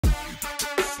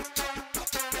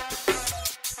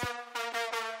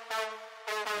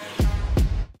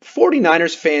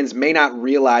49ers fans may not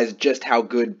realize just how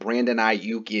good Brandon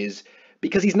Aiyuk is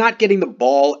because he's not getting the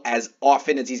ball as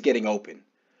often as he's getting open.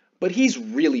 But he's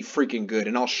really freaking good,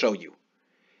 and I'll show you.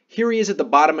 Here he is at the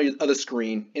bottom of the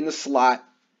screen in the slot.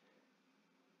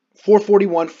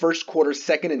 4:41 first quarter,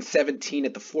 2nd and 17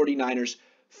 at the 49ers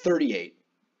 38.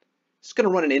 He's going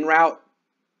to run an in route.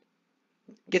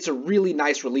 Gets a really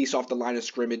nice release off the line of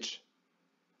scrimmage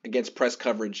against press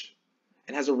coverage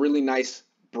and has a really nice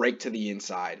break to the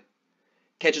inside.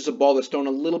 Catches a ball that's thrown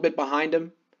a little bit behind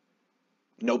him.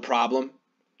 No problem.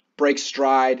 Breaks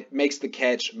stride, makes the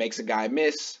catch, makes a guy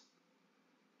miss.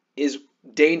 Is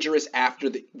dangerous after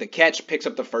the catch, picks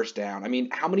up the first down. I mean,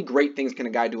 how many great things can a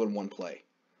guy do in one play?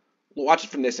 We'll watch it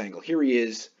from this angle. Here he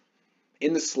is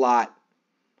in the slot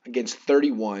against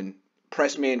 31,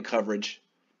 press man coverage.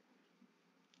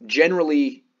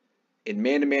 Generally, in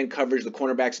man-to-man coverage, the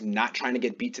cornerback's not trying to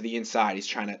get beat to the inside. He's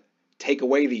trying to take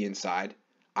away the inside.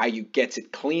 Aiyuk gets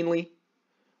it cleanly,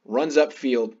 runs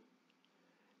upfield,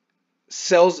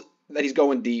 sells that he's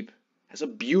going deep, has a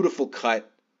beautiful cut,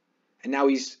 and now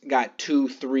he's got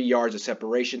 2-3 yards of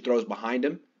separation, throws behind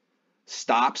him,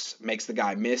 stops, makes the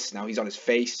guy miss. Now he's on his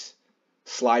face,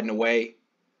 sliding away.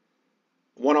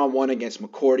 One-on-one against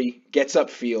McCourty, gets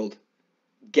upfield,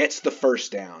 gets the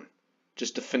first down.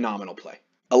 Just a phenomenal play.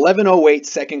 11:08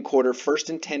 second quarter, 1st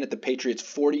and 10 at the Patriots'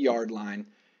 40-yard line.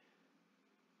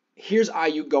 Here's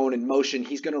Aiyuk going in motion.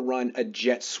 He's going to run a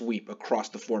jet sweep across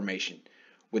the formation.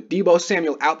 With Deebo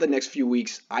Samuel out the next few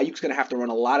weeks, Aiyuk's going to have to run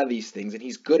a lot of these things, and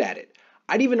he's good at it.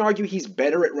 I'd even argue he's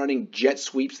better at running jet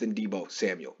sweeps than Deebo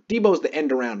Samuel. Deebo's the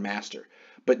end-around master.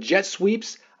 But jet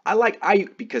sweeps, I like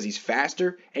Aiyuk because he's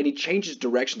faster and he changes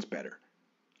directions better.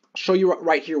 I'll show you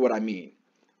right here what I mean.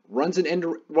 Runs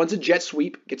a jet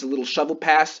sweep, gets a little shovel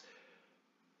pass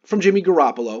from Jimmy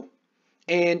Garoppolo,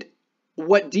 and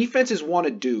what defenses want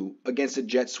to do against a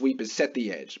jet sweep is set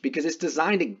the edge because it's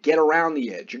designed to get around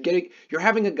the edge. You're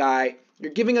giving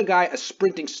a guy a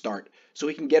sprinting start so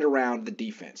he can get around the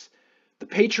defense. The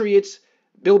Patriots,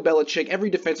 Bill Belichick, every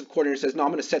defensive coordinator says, no,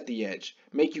 I'm going to set the edge,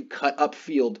 make you cut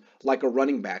upfield like a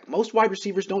running back. Most wide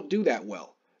receivers don't do that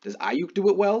well. Does Aiyuk do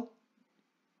it well?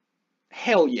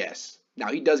 Hell yes. Now,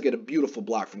 he does get a beautiful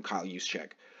block from Kyle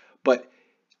Juszczyk, but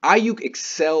Aiyuk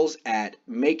excels at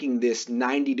making this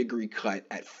 90-degree cut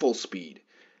at full speed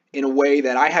in a way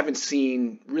that I haven't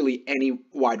seen really any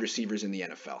wide receivers in the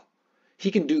NFL.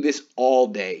 He can do this all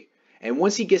day, and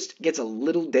once he gets a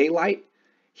little daylight,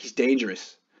 he's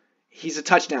dangerous. He's a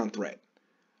touchdown threat.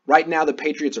 Right now, the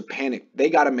Patriots are panicked. They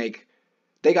gotta make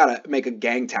a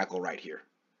gang tackle right here.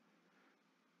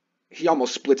 He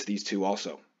almost splits these two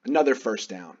also. Another first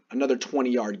down, another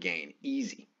 20-yard gain,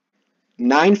 easy.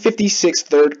 9:56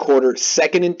 third quarter,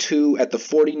 2nd and 2 at the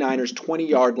 49ers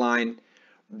 20-yard line.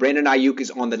 Brandon Aiyuk is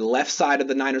on the left side of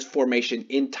the Niners formation,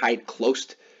 in tight, close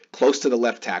to the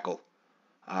left tackle.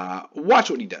 Watch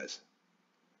what he does.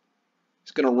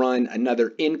 He's going to run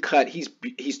another in cut.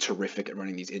 He's terrific at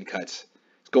running these in cuts.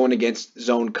 He's going against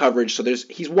zone coverage, so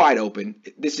he's wide open.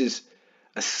 This is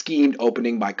a schemed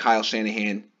opening by Kyle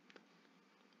Shanahan.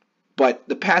 But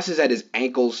the pass is at his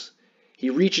ankles.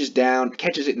 He reaches down,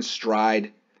 catches it in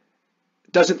stride,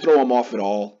 doesn't throw him off at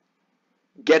all,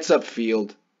 gets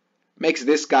upfield, makes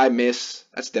this guy miss.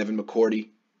 That's Devin McCourty.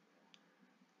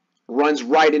 Runs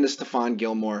right into Stephon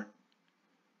Gilmore,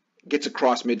 gets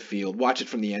across midfield. Watch it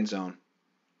from the end zone.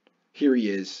 Here he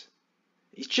is.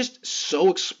 He's just so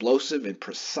explosive and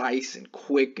precise and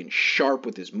quick and sharp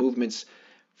with his movements,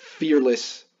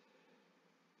 fearless.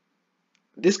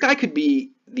 This guy could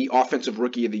be the offensive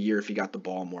rookie of the year if he got the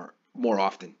ball more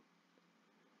often.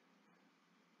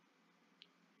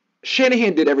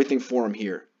 Shanahan did everything for him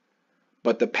here,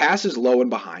 but the pass is low and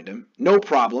behind him. No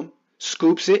problem.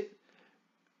 Scoops it.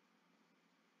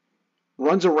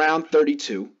 Runs around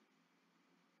 32.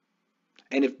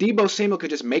 And if Deebo Samuel could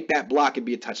just make that block, it'd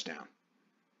be a touchdown.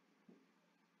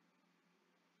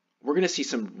 We're going to see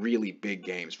some really big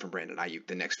games from Brandon Aiyuk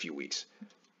the next few weeks.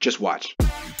 Just watch.